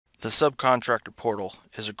The Subcontractor Portal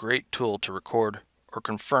is a great tool to record or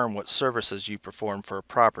confirm what services you perform for a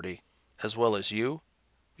property, as well as you,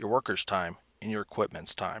 your workers' time, and your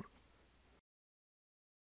equipment's time.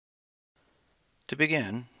 To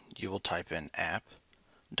begin, you will type in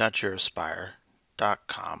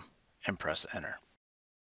app.youraspire.com and press enter.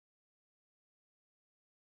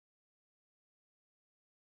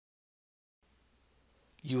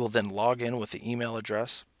 You will then log in with the email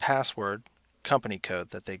address, password, company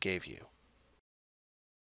code that they gave you.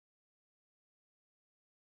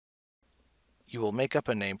 You will make up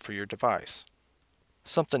a name for your device.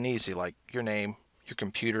 Something easy like your name, your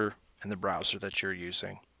computer, and the browser that you're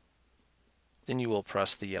using. Then you will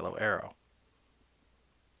press the yellow arrow.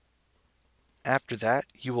 After that,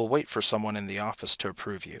 you will wait for someone in the office to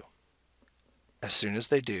approve you. As soon as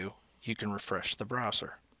they do, you can refresh the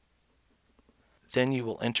browser. Then you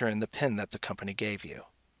will enter in the PIN that the company gave you.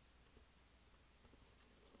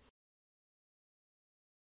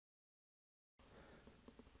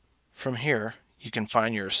 From here, you can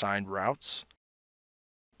find your assigned routes,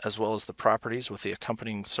 as well as the properties with the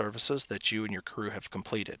accompanying services that you and your crew have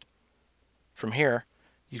completed. From here,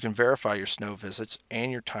 you can verify your snow visits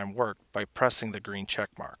and your time worked by pressing the green check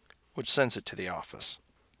mark, which sends it to the office.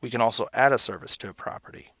 We can also add a service to a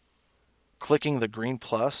property. Clicking the green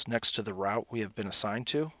plus next to the route we have been assigned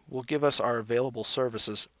to will give us our available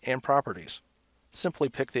services and properties. Simply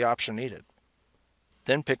pick the option needed.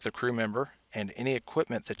 Then pick the crew member and any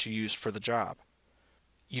equipment that you use for the job.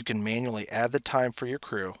 You can manually add the time for your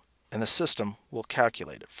crew, and the system will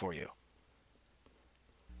calculate it for you.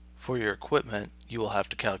 For your equipment, you will have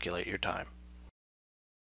to calculate your time.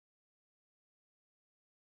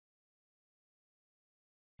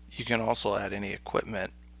 You can also add any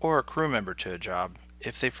equipment or a crew member to a job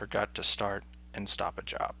if they forgot to start and stop a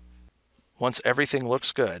job. Once everything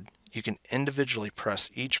looks good, you can individually press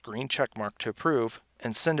each green check mark to approve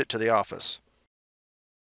and send it to the office.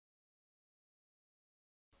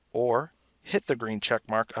 Or hit the green check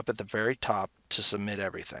mark up at the very top to submit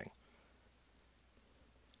everything.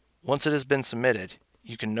 Once it has been submitted,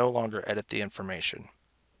 you can no longer edit the information.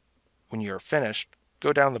 When you are finished,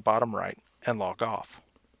 go down the bottom right and log off.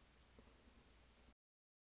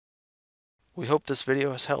 We hope this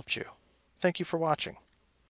video has helped you. Thank you for watching.